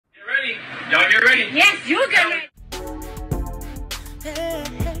ready? Y'all get ready? Yes, you get ready.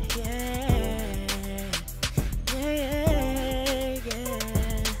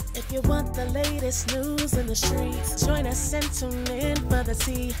 If you want the latest news in the streets, join us and tune in for the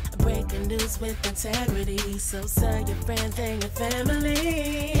tea. Breaking news with integrity. So tell your friends and your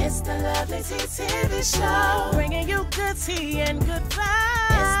family. It's the Lovelyti TV show, bringing you good tea and good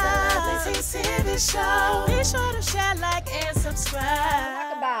vibes. It's the Lovelyti TV show. Be sure to share, like, and subscribe.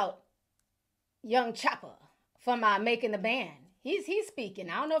 Talk about young Choppa from Making the Band. He's speaking.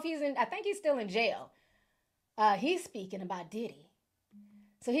 I don't know if he's in. I think he's still in jail. He's speaking about Diddy.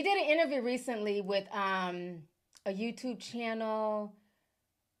 So he did an interview recently with a YouTube channel,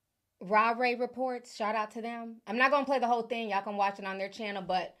 Raw Ray Reports. Shout out to them. I'm not going to play the whole thing. Y'all can watch it on their channel,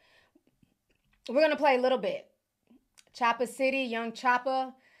 but we're going to play a little bit. Choppa City, young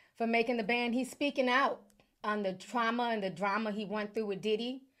Choppa from Making the Band. He's speaking out on the trauma and the drama he went through with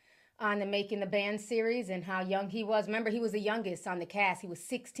Diddy on the Making the Band series and how young he was. Remember, he was the youngest on the cast. He was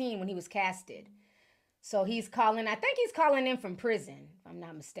 16 when he was casted. So he's calling, I think he's calling in from prison, if I'm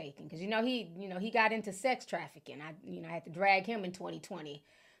not mistaken. Because, he got into sex trafficking. I had to drag him in 2020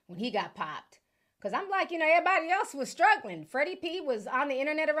 when he got popped. Because I'm like, everybody else was struggling. Freddie P was on the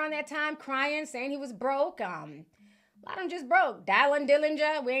internet around that time crying, saying he was broke. A lot of them just broke. Dylan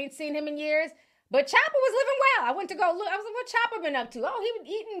Dillinger, we ain't seen him in years. But Choppa was living well. I went to go look. I was like, what Choppa been up to? Oh, he was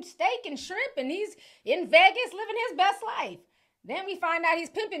eating steak and shrimp, and he's in Vegas living his best life. Then we find out he's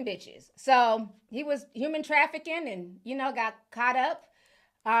pimping bitches. So he was human trafficking and, got caught up.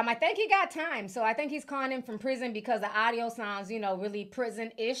 I think he got time. So I think he's calling in from prison because the audio sounds, really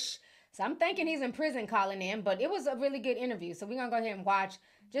prison-ish. So I'm thinking he's in prison calling in. But it was a really good interview. So we're going to go ahead and watch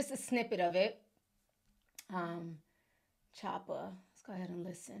just a snippet of it. Choppa. Let's go ahead and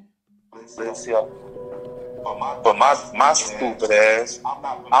listen. But my stupid ass,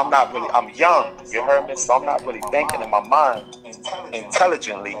 I'm young, you heard me? So I'm not really thinking in my mind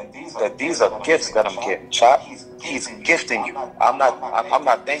intelligently that these are gifts that I'm getting. Chop, he's gifting you. I'm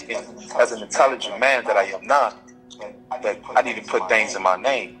not thinking as an intelligent man that I am not, that I need to put things in my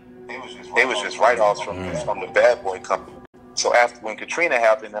name. They was just write-offs from the Bad Boy company. So after when Katrina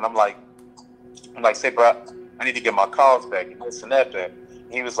happened, and I'm like, say, bro, I need to get my cars back and this and that back.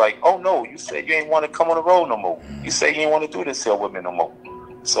 He was like, oh no, you said you ain't want to come on the road no more. You said you ain't want to do this here with me no more.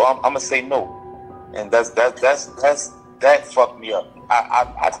 So I'm gonna say no. And that fucked me up.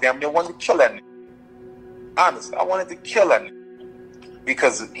 I damn near wanted to kill that nigga. Honestly, I wanted to kill that nigga.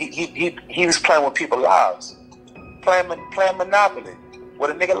 Because he was playing with people's lives. Playing Monopoly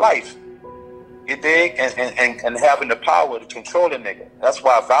with a nigga life. You dig? And having the power to control the nigga. That's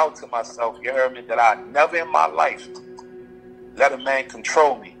why I vowed to myself, you heard me, that I never in my life let a man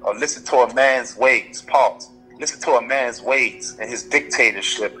control me or listen to a man's ways, pause. Listen to a man's ways and his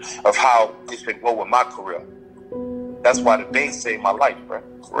dictatorship of how it should go with my career. That's why the bass saved my life, bro.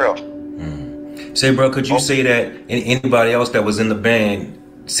 For real. Say, bro, could you say that anybody else that was in the band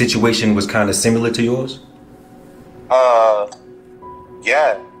situation was kind of similar to yours?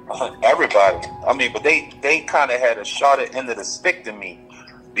 Yeah, everybody. I mean, but they kind of had a shorter end of the stick than me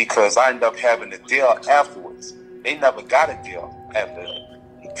because I ended up having a deal afterwards. They never got a deal after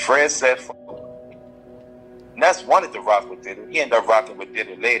that. Fred said, Ness wanted to rock with Diddy. He ended up rocking with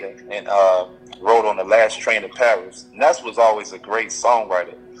Diddy later and wrote on the last train to Paris. Ness was always a great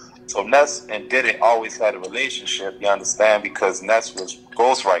songwriter. So Ness and Diddy always had a relationship, you understand, because Ness was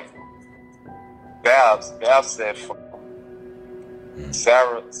ghostwriting. Babs said,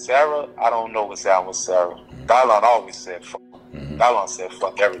 Sarah, I don't know what's out with Sarah. Dylan always said, Dylan said,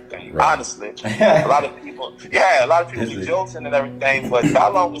 fuck everything. Right. Honestly, a lot of people be joking and everything, but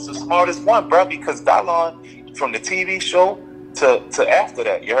Dylan was the smartest one, bro, because Dylan, from the TV show to after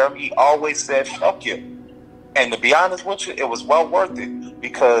that, you heard me, he always said, fuck you. And to be honest with you, it was well worth it,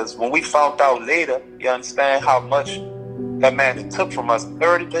 because when we found out later, you understand how much that man had took from us,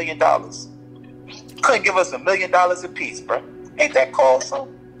 $30 million. Couldn't give us $1 million a piece, bro. Ain't that cold,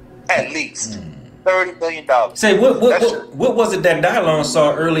 son? At least. $30 million. Say, what was it that Dylan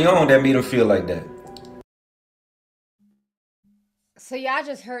saw early on that made him feel like that? So y'all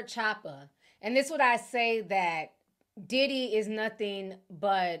just heard Choppa. And this is what I say, that Diddy is nothing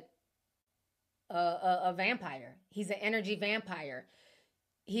but a vampire. He's an energy vampire.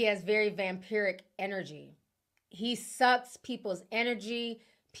 He has very vampiric energy. He sucks people's energy,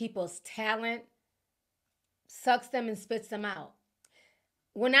 people's talent, sucks them and spits them out.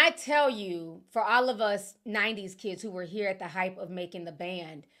 When I tell you, for all of us 90s kids who were here at the hype of Making the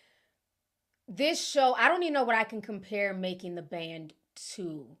Band, this show, I don't even know what I can compare Making the Band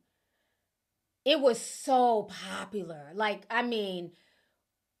to. It was so popular. Like, I mean,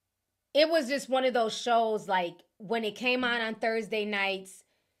 it was just one of those shows, like, when it came on Thursday nights,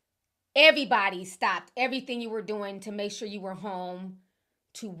 everybody stopped everything you were doing to make sure you were home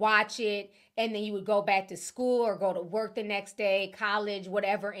to watch it, and then you would go back to school or go to work the next day, college,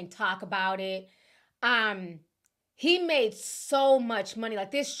 whatever, and talk about it. He made so much money.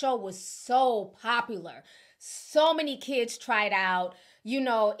 Like, this show was so popular. So many kids tried out. You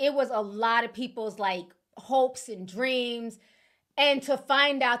know, it was a lot of people's, like, hopes and dreams. And to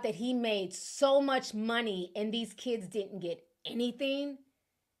find out that he made so much money and these kids didn't get anything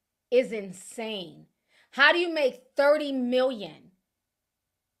is insane. How do you make $30 million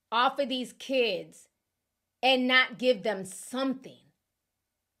off of these kids and not give them something?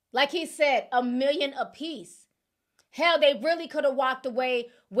 Like he said, $1 million apiece. Hell, they really could have walked away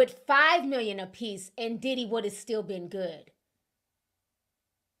with $5 million apiece and Diddy would have still been good.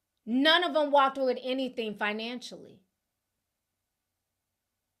 None of them walked away with anything financially.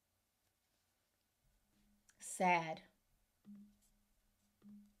 Sad.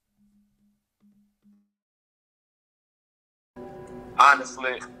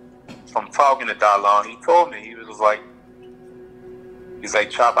 Honestly, from talking to Dalon, he told me, he's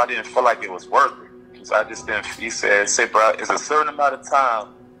like, Chop, I didn't feel like it was worth it. Because I just didn't, he said, bro, it's a certain amount of time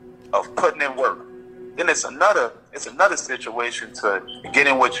of putting in work. Then it's another situation to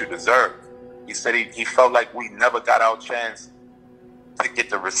getting what you deserve. He said he felt like we never got our chance to get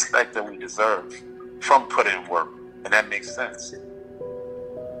the respect that we deserve from putting in work. And that makes sense. It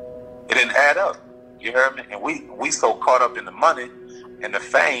didn't add up. You heard me? And we so caught up in the money and the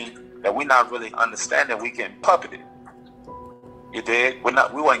fame that we not really understanding we getting puppeted. You did? We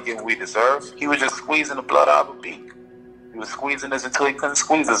wasn't getting what we deserve. He was just squeezing the blood out of a beak. He was squeezing us until he couldn't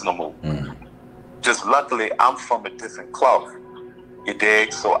squeeze us no more. Just luckily, I'm from a different cloth. You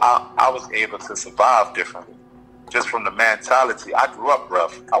dig? So I was able to survive differently. Just from the mentality. I grew up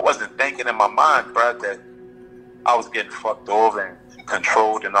rough. I wasn't thinking in my mind, bro, that I was getting fucked over and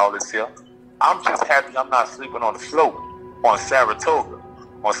controlled and all this here. I'm just happy I'm not sleeping on the floor, on Saratoga,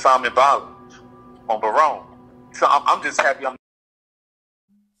 on Simon Bala, on Barone. So I'm just happy I'm.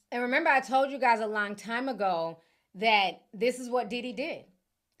 And remember, I told you guys a long time ago that this is what Diddy did.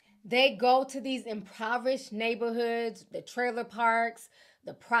 They go to these impoverished neighborhoods, the trailer parks,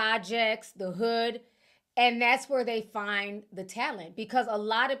 the projects, the hood, and that's where they find the talent. Because a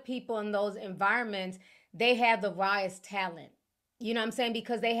lot of people in those environments, they have the rawest talent. You know what I'm saying?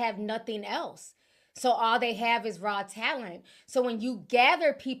 Because they have nothing else. So all they have is raw talent. So when you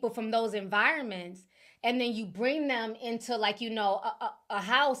gather people from those environments and then you bring them into, like, you know, a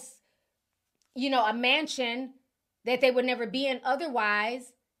house, you know, a mansion that they would never be in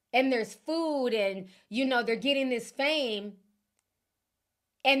otherwise, and there's food and, you know, they're getting this fame,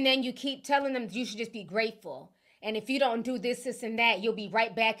 and then you keep telling them you should just be grateful. And if you don't do this, this, and that, you'll be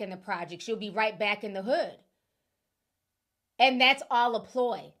right back in the projects. You'll be right back in the hood. And that's all a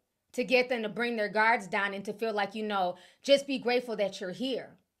ploy to get them to bring their guards down and to feel like, you know, just be grateful that you're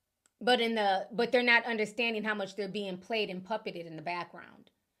here. But they're not understanding how much they're being played and puppeted in the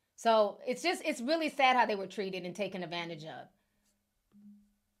background. So it's really sad how they were treated and taken advantage of.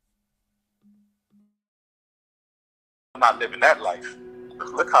 I'm not living that life.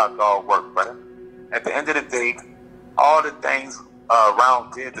 Look how God worked, brother. At the end of the day, all the things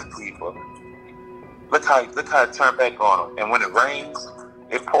around did to people. Look how it turned back on them. And when it rains,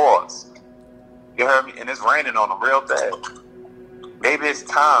 it pours. You heard me? And it's raining on them real bad. Maybe it's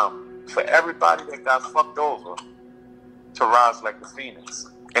time for everybody that got fucked over to rise like the phoenix.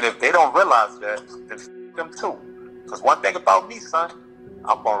 And if they don't realize that, then f them too. Because one thing about me, son,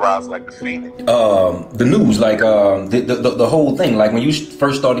 I'm gonna rise like the phoenix. The news, like the whole thing, like when you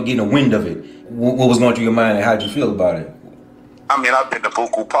first started getting a wind of it, what was going through your mind and how did you feel about it? I mean, I've been to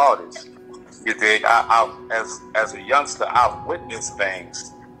buku parties. You dig? As a youngster, I've witnessed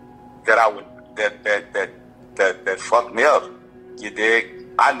things that that fucked me up. You dig?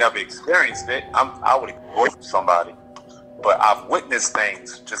 I never experienced it. I would avoid somebody, but I've witnessed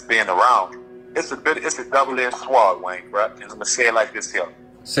things just being around. It's a double-edged sword, Wayne, bro. And I'm gonna say it like this here.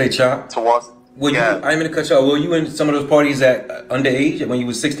 Say, Chop. Towards. I ain't gonna cut you off. Were you in some of those parties at underage when you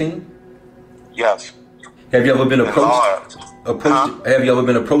was 16? Yes. Have you ever been approached? Have you ever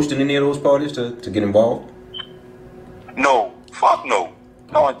been approached in any of those parties to get involved? No. Fuck no.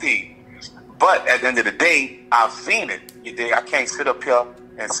 No, indeed. But at the end of the day, I've seen it. You dig? I can't sit up here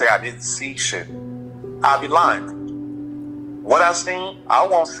and say I didn't see shit. I'll be lying. What I seen, I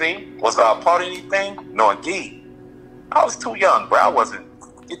won't see. Was I a part of anything? No, indeed. I was too young, bro. I wasn't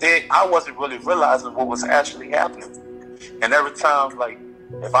really realizing what was actually happening. And every time, like,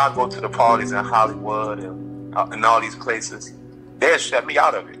 if I go to the parties in Hollywood and all these places, they'll shut me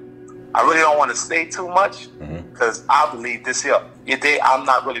out of it. I really don't want to say too much because I believe this here. I'm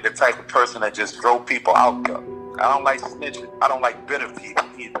not really the type of person that just throw people out there. I don't like snitching. I don't like bitter people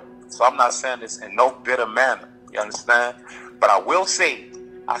either. So I'm not saying this in no bitter manner. You understand? But I will say,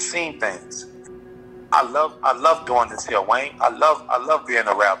 I seen things. I love doing this here, Wayne. I love being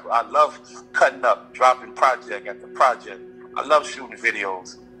a rapper. I love cutting up, dropping project after project. I love shooting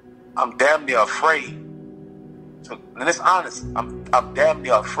videos. I'm damn near afraid to, and it's honest, I'm damn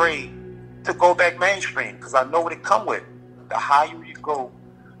near afraid to go back mainstream because I know what it come with. The higher you go,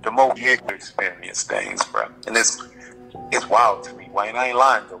 the more you experience things, bro. And it's wild to me, Wayne. I ain't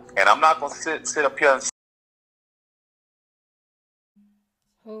lying though. And I'm not gonna sit up here and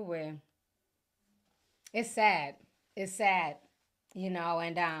Oh, well. It's sad. It's sad, you know,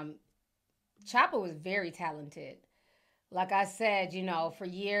 and Choppa was very talented. Like I said, you know, for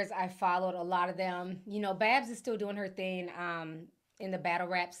years I followed a lot of them. You know, Babs is still doing her thing in the battle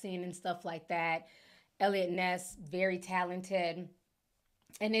rap scene and stuff like that. Elliot Ness, very talented.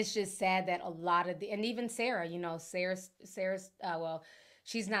 And it's just sad that a lot of and even Sarah, you know, Sarah's well,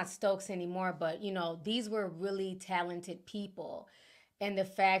 she's not Stokes anymore, but, you know, these were really talented people. And the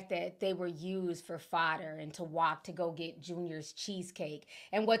fact that they were used for fodder and to walk to go get Junior's cheesecake.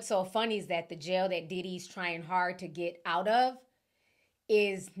 And what's so funny is that the jail that Diddy's trying hard to get out of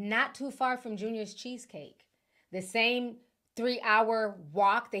is not too far from Junior's cheesecake. The same 3-hour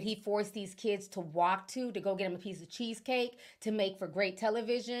walk that he forced these kids to walk to go get him a piece of cheesecake to make for great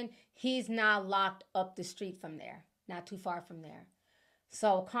television, he's now locked up the street from there, not too far from there.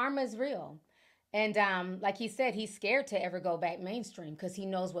 So karma is real. And like he said, he's scared to ever go back mainstream because he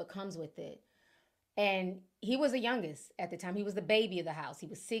knows what comes with it. And he was the youngest at the time. He was the baby of the house. He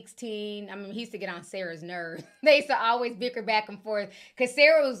was 16. I mean, he used to get on Sarah's nerves. They used to always bicker back and forth because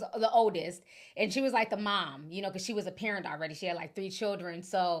Sarah was the oldest and she was like the mom, you know, because she was a parent already. She had like 3 children.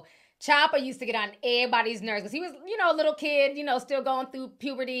 So Choppa used to get on everybody's nerves because he was, you know, a little kid, you know, still going through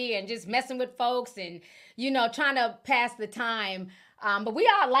puberty and just messing with folks and, you know, trying to pass the time. But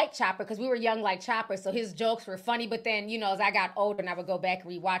we all liked Choppa because we were young like Choppa, so his jokes were funny. But then, you know, as I got older and I would go back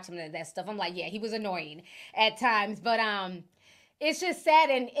and rewatch some of that stuff, I'm like, yeah, he was annoying at times. But it's just sad.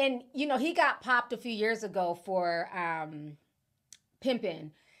 And you know, he got popped a few years ago for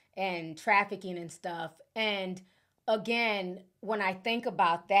pimping and trafficking and stuff. And again, when I think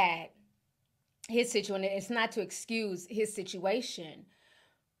about that, his situation, it's not to excuse his situation,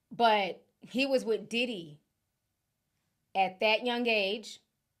 but he was with Diddy at that young age,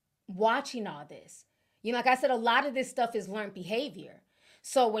 watching all this. You know, like I said, a lot of this stuff is learned behavior.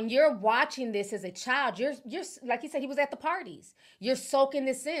 So when you're watching this as a child, you're like you said, he was at the parties. You're soaking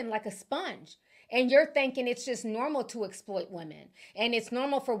this in like a sponge. And you're thinking it's just normal to exploit women. And it's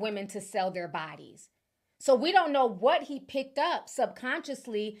normal for women to sell their bodies. So we don't know what he picked up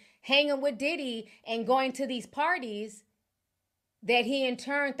subconsciously hanging with Diddy and going to these parties that he in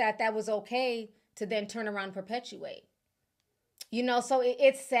turn thought that was okay to then turn around and perpetuate. You know, so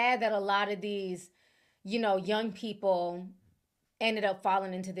it's sad that a lot of these, you know, young people ended up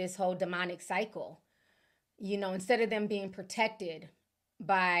falling into this whole demonic cycle. You know, instead of them being protected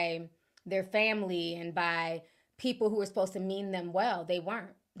by their family and by people who were supposed to mean them well, they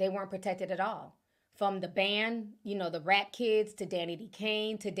weren't. They weren't protected at all. From the band, you know, the rap kids to Danny D.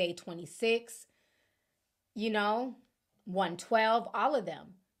 Kane to Day 26, you know, 112, all of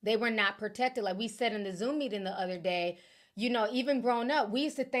them. They were not protected. Like we said in the Zoom meeting the other day, you know, even growing up, we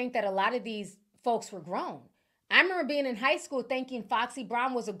used to think that a lot of these folks were grown. I remember being in high school thinking Foxy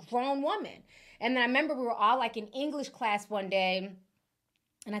Brown was a grown woman. And then I remember we were all like in English class one day,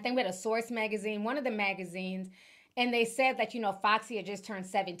 and I think we had a Source magazine, one of the magazines, and they said that, you know, Foxy had just turned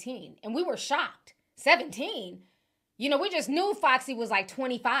 17. And we were shocked. 17? You know, we just knew Foxy was like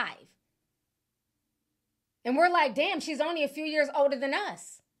 25. And we're like, damn, she's only a few years older than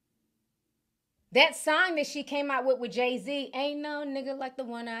us. That song that she came out with Jay-Z, ain't no nigga like the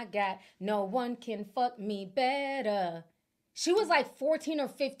one I got. No one can fuck me better. She was like 14 or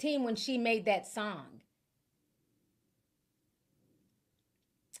 15 when she made that song.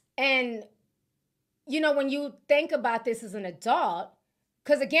 And, you know, when you think about this as an adult,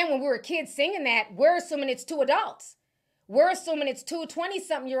 because again, when we were kids singing that, we're assuming it's 2 adults. We're assuming it's 2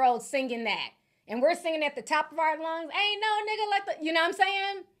 20-something-year-olds singing that. And we're singing at the top of our lungs, ain't no nigga like the, you know what I'm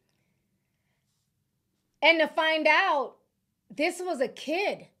saying? And to find out, this was a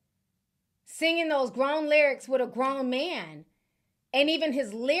kid singing those grown lyrics with a grown man. And even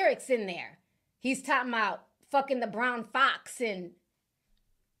his lyrics in there. He's talking about fucking the brown fox.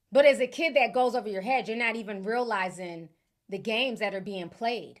 But as a kid, that goes over your head. You're not even realizing the games that are being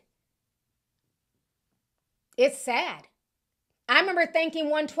played. It's sad. I remember thinking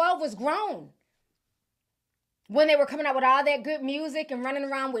 112 was grown when they were coming out with all that good music and running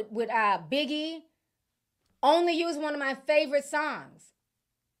around with Biggie. Only Use, one of my favorite songs,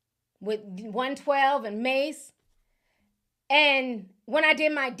 with 112 and Mace. And when I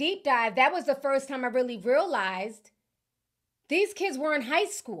did my deep dive, that was the first time I really realized these kids were in high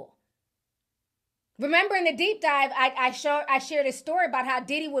school. Remember in the deep dive, I shared a story about how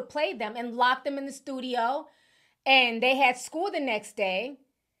Diddy would play them and lock them in the studio, and they had school the next day.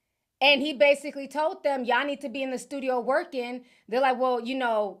 And he basically told them, y'all need to be in the studio working. They're like, well, you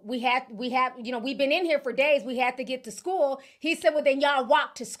know, we've been in here for days. We had to get to school. He said, well, then y'all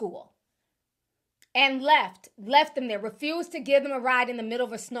walk to school. And left them there, refused to give them a ride in the middle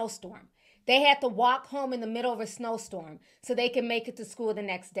of a snowstorm. They had to walk home in the middle of a snowstorm so they could make it to school the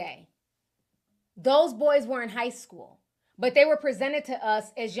next day. Those boys were in high school, but they were presented to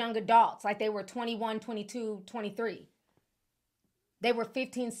us as young adults, like they were 21, 22, 23. They were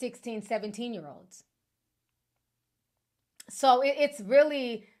 15, 16, 17-year-olds. So it's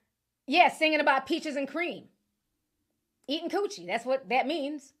really, singing about peaches and cream. Eating coochie, that's what that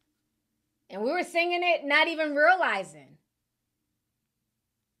means. And we were singing it, not even realizing.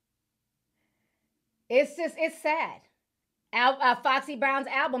 It's sad. Foxy Brown's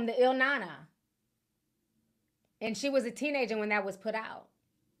album, The Il Nana. And she was a teenager when that was put out.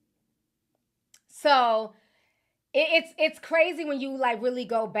 So it's crazy when you like really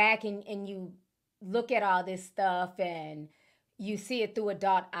go back and you look at all this stuff and you see it through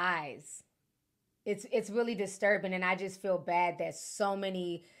adult eyes. It's really disturbing, and I just feel bad that so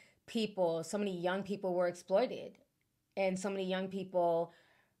many young people were exploited, and so many young people,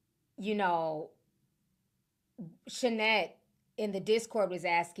 you know, Shanette in the Discord was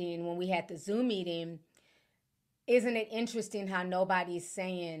asking when we had the Zoom meeting, isn't it interesting how nobody's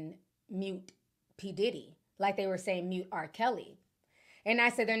saying mute P. Diddy? Like they were saying mute R. Kelly. And I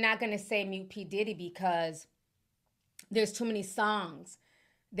said they're not going to say mute P. Diddy because there's too many songs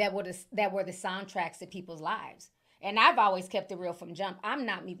that were the soundtracks to people's lives. And I've always kept it real from jump. I'm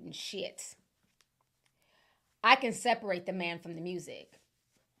not muting shit. I can separate the man from the music.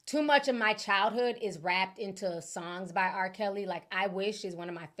 Too much of my childhood is wrapped into songs by R. Kelly. Like I Wish is one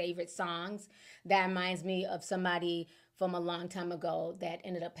of my favorite songs. That reminds me of somebody from a long time ago that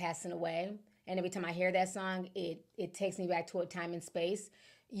ended up passing away. And every time I hear that song, it takes me back to a time and space.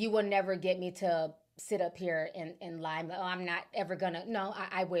 You will never get me to sit up here and lie. Oh, I'm not ever gonna. No,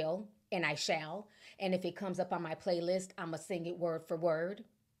 I will, and I shall. And if it comes up on my playlist, I'm gonna sing it word for word.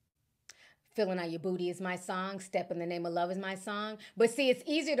 Feeling on Your Booty is my song. Step in the Name of Love is my song. But see, it's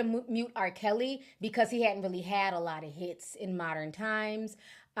easier to mute R. Kelly because he hadn't really had a lot of hits in modern times.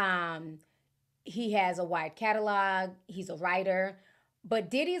 He has a wide catalog. He's a writer.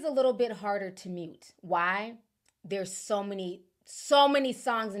 But Diddy's a little bit harder to mute. Why? There's so many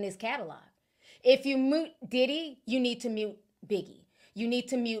songs in his catalog. If you mute Diddy, you need to mute Biggie. You need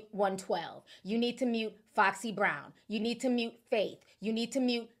to mute 112. You need to mute Foxy Brown. You need to mute Faith. You need to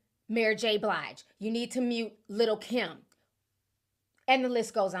mute Mary J. Blige. You need to mute Little Kim. And the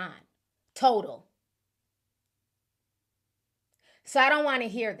list goes on. Total. So I don't want to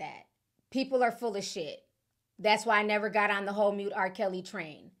hear that. People are full of shit. That's why I never got on the whole mute R. Kelly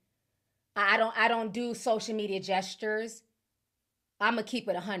train. I don't do social media gestures. I'm going to keep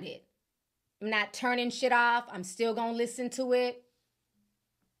it 100. I'm not turning shit off. I'm still going to listen to it.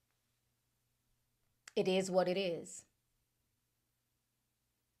 It is what it is.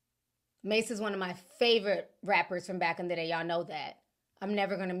 Mace is one of my favorite rappers from back in the day. Y'all know that. I'm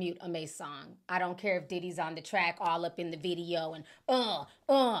never going to mute a Mace song. I don't care if Diddy's on the track all up in the video and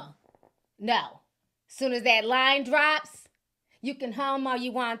No. Soon as that line drops, you can hum all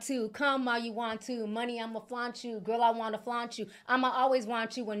you want to, come all you want to. Money, I'ma flaunt you. Girl, I wanna flaunt you. I'ma always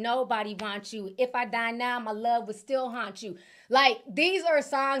want you when nobody wants you. If I die now, my love would still haunt you. Like, these are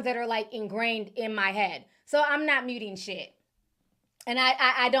songs that are like ingrained in my head. So I'm not muting shit. And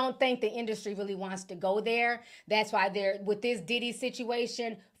I don't think the industry really wants to go there. That's why with this Diddy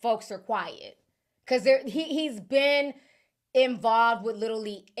situation, folks are quiet. Because he's been involved with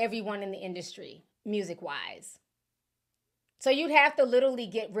literally everyone in the industry, music-wise. So you'd have to literally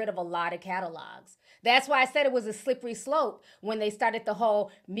get rid of a lot of catalogs. That's why I said it was a slippery slope when they started the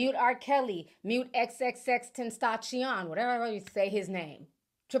whole mute R. Kelly, mute XXX Tentacion, whatever you say his name,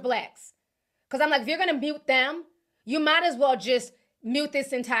 Triple X. Because I'm like, if you're going to mute them, you might as well just mute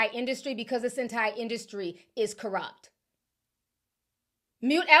this entire industry because this entire industry is corrupt.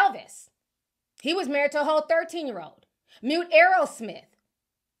 Mute Elvis. He was married to a whole 13-year-old. Mute Aerosmith.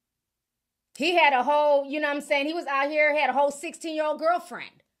 He had a whole, you know what I'm saying? He was out here, had a whole 16-year-old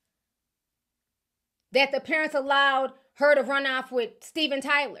girlfriend that the parents allowed her to run off with Steven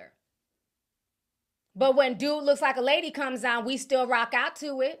Tyler. But when Dude Looks Like a Lady comes on, we still rock out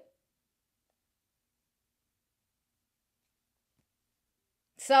to it.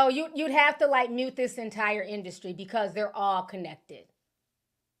 So you'd have to like mute this entire industry because they're all connected.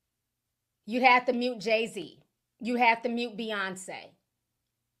 You'd have to mute Jay-Z. You'd have to mute Beyonce.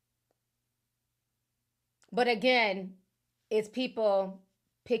 But again, it's people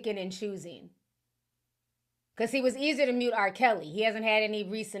picking and choosing. Because he was easier to mute R. Kelly. He hasn't had any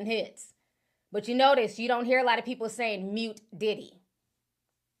recent hits. But you notice you don't hear a lot of people saying mute Diddy.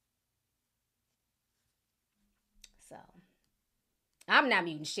 So, I'm not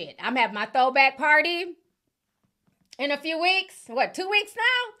muting shit. I'm having my throwback party in a few weeks. What, 2 weeks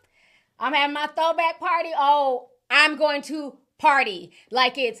now? I'm having my throwback party. Oh, I'm going to party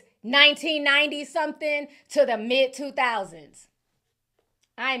like it's 1990 something to the mid 2000s.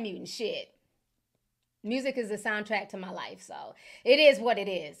 I ain't muting shit. Music is the soundtrack to my life, so it is what it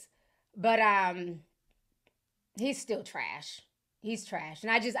is. But he's still trash. He's trash.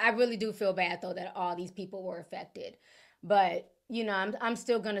 And I really do feel bad though that all these people were affected. But, you know, I'm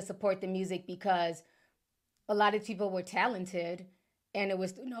still going to support the music because a lot of people were talented and it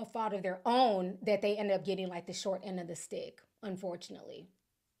was no fault of their own that they ended up getting like the short end of the stick, unfortunately.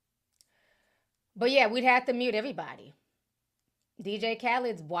 But yeah, we'd have to mute everybody. DJ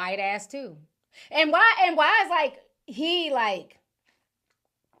Khaled's white ass too. And why is like he like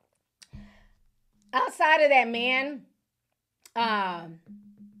outside of that man,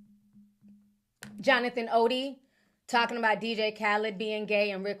 Jonathan Odie talking about DJ Khaled being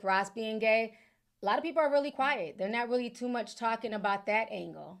gay and Rick Ross being gay, a lot of people are really quiet. They're not really too much talking about that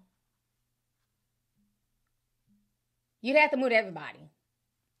angle. You'd have to mute everybody.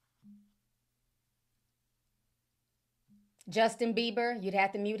 Justin Bieber, you'd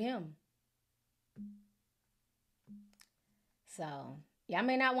have to mute him. So, y'all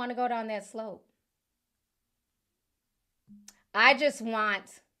may not want to go down that slope. I just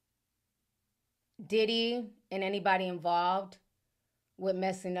want Diddy and anybody involved with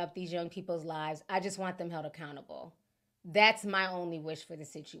messing up these young people's lives, I just want them held accountable. That's my only wish for the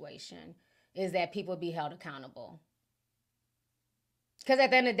situation, is that people be held accountable. Because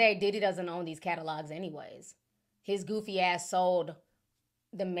at the end of the day, Diddy doesn't own these catalogs anyways. His goofy ass sold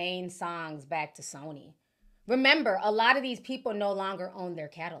the main songs back to Sony. Remember, a lot of these people no longer own their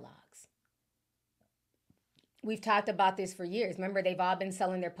catalogs. We've talked about this for years. Remember, they've all been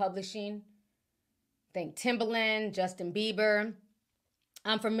selling their publishing. Think Timbaland, Justin Bieber,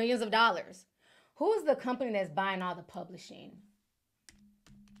 for millions of dollars. Who is the company that's buying all the publishing?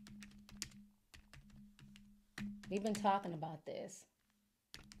 We've been talking about this.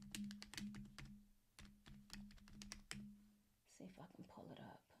 See if I can pull it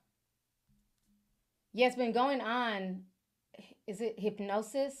up. Yeah, it's been going on. Is it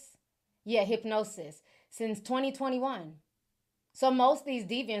Hypnosis? Yeah, Hypnosis. Since 2021. So most of these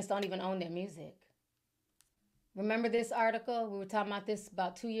deviants don't even own their music. Remember this article? We were talking about this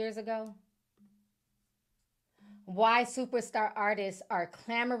about 2 years ago. Why superstar artists are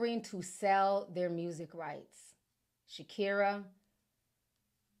clamoring to sell their music rights. Shakira,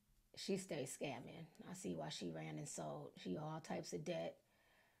 she stays scamming. I see why she ran and sold. She all types of debt.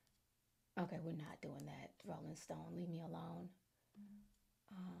 Okay, we're not doing that. Rolling Stone, leave me alone.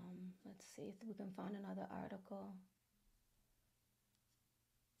 Let's see if we can find another article.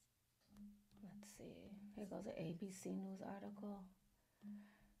 Let's see. Here goes an ABC News article.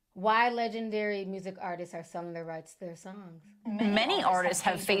 Why legendary music artists are selling their rights to their songs. Many artists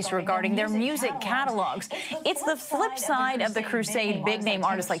have faced regarding their music catalogs. It's the flip side of the crusade big-name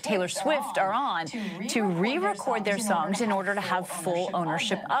artists like Taylor Swift are on to re-record their songs in order to have full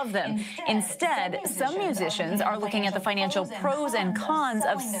ownership of them. Instead, some musicians are looking at the financial pros and cons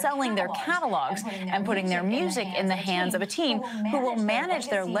of selling their catalogs and putting their music in the hands of a team who will manage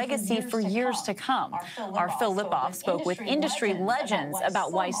their legacy for years to come. Our Phil Lipoff spoke with industry legends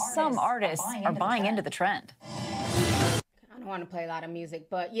about why some artists are buying into the trend. I don't want to play a lot of music,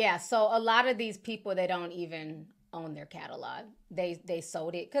 but yeah, so a lot of these people, they don't even own their catalog. They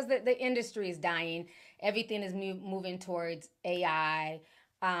sold it because the industry is dying. Everything is moving towards AI.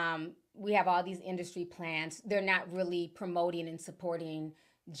 We have all these industry plans. They're not really promoting and supporting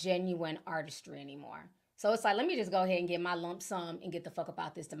genuine artistry anymore. So it's like, let me just go ahead and get my lump sum and get the fuck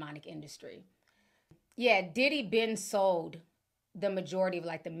about this demonic industry. Yeah, Diddy been sold the majority of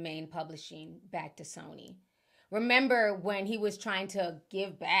like the main publishing back to Sony. Remember when he was trying to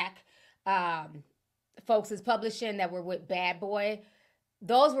give back folks' publishing that were with Bad Boy?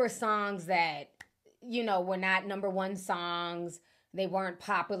 Those were songs that, you know, were not #1 songs. They weren't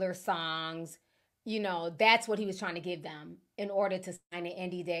popular songs. you know, that's what he was trying to give them in order to sign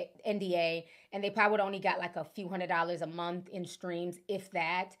an NDA. And they probably would only got like a few $100s a month in streams, if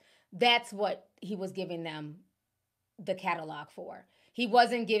that. That's what he was giving them the catalog for. He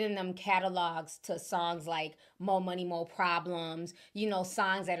wasn't giving them catalogs to songs like More Money, More Problems, you know,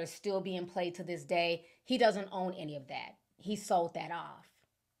 songs that are still being played to this day. He doesn't own any of that. He sold that off.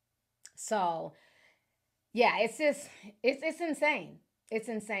 So, yeah, it's just, it's insane. It's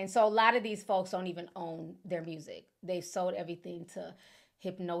insane. So a lot of these folks don't even own their music. They've sold everything to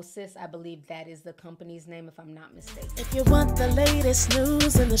Hypnosis. I believe that is the company's name, if I'm not mistaken. If you want the latest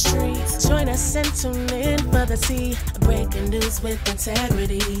news in the streets, join us and tune in for the tea. Breaking news with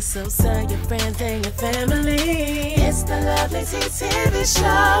integrity. So tell your friends and your family. It's the Lovelyti TV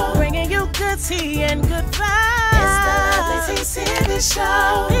show, bringing you good tea and good vibes. It's the Lovelyti TV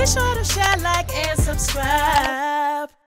show. Be sure to share, like, and subscribe.